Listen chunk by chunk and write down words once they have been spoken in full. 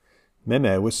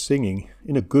Meme was singing,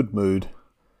 in a good mood.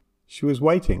 She was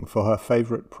waiting for her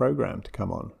favourite program to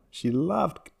come on. She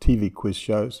loved TV quiz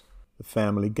shows, the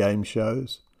family game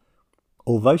shows.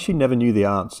 Although she never knew the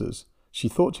answers, she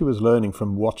thought she was learning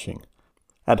from watching.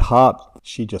 At heart,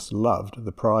 she just loved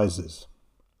the prizes.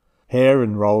 Hair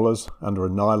in rollers under a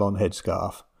nylon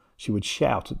headscarf, she would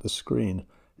shout at the screen,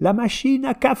 "La machine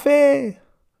à café!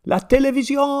 La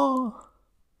télévision!"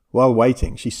 While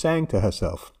waiting, she sang to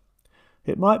herself.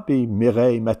 It might be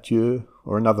Mireille Mathieu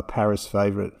or another Paris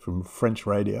favourite from French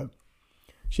radio.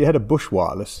 She had a Bush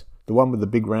wireless, the one with the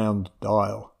big round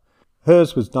dial.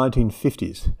 Hers was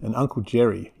 1950s, and Uncle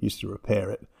Jerry used to repair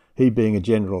it, he being a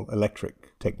General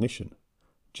Electric technician.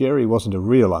 Jerry wasn't a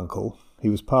real uncle. He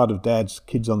was part of Dad's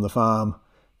Kids on the Farm,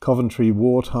 Coventry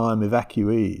wartime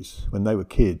evacuees when they were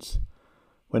kids.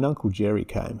 When Uncle Jerry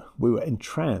came, we were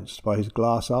entranced by his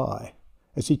glass eye.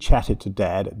 As he chatted to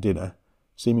Dad at dinner,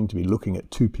 seeming to be looking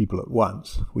at two people at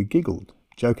once, we giggled,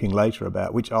 joking later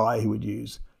about which eye he would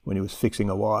use when he was fixing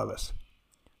a wireless.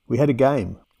 We had a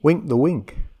game, Wink the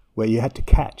Wink, where you had to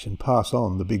catch and pass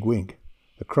on the big wink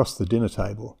across the dinner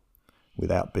table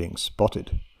without being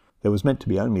spotted. There was meant to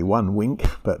be only one wink,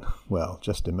 but, well,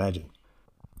 just imagine.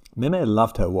 Meme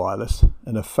loved her wireless,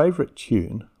 and her favourite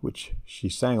tune, which she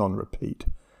sang on repeat,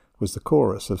 was the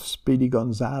chorus of Speedy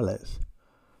Gonzalez.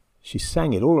 She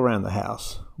sang it all around the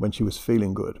house when she was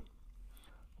feeling good.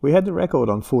 We had the record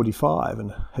on 45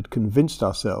 and had convinced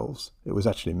ourselves it was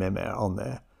actually Meme on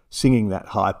there, singing that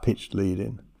high-pitched lead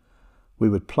in. We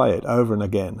would play it over and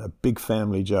again, a big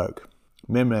family joke.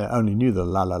 Meme only knew the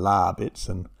la-la-la bits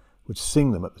and would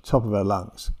sing them at the top of her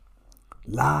lungs.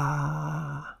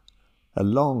 La, a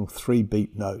long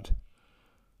 3-beat note.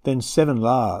 Then 7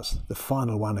 la's, the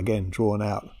final one again drawn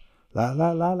out. La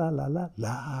la la la la la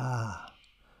la.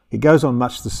 It goes on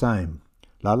much the same.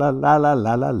 La la la la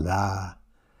la la la.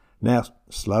 Now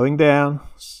slowing down,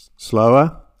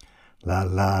 slower. La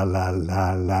la la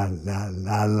la la la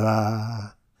la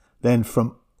la. Then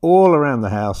from all around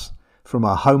the house, from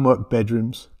our homework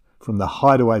bedrooms, from the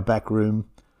hideaway back room,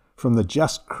 from the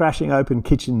just crashing open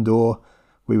kitchen door,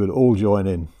 we would all join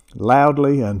in,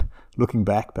 loudly and, looking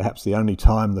back, perhaps the only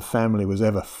time the family was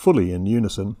ever fully in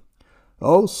unison.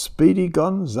 "Oh, Speedy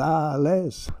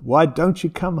Gonzalez, why don't you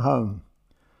come home?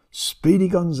 Speedy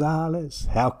Gonzalez,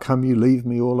 how come you leave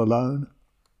me all alone?"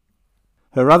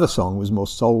 Her other song was more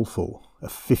soulful, a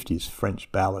 50s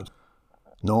French ballad.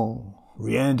 Non,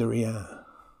 rien de rien.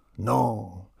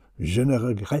 Non, je ne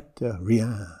regrette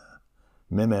rien.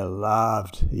 Meme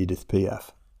loved Edith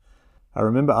Piaf. I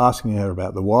remember asking her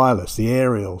about the wireless, the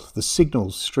aerials, the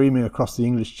signals streaming across the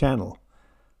English Channel.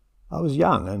 I was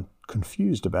young and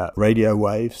confused about radio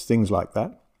waves, things like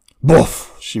that.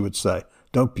 "Boff," she would say,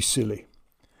 "don't be silly."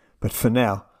 But for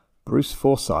now, Bruce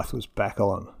Forsyth was back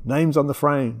on. Names on the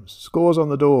frames, scores on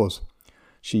the doors.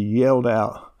 She yelled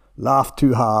out, laughed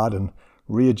too hard, and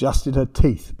readjusted her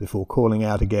teeth before calling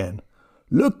out again,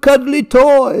 "Le cuddly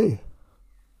toy!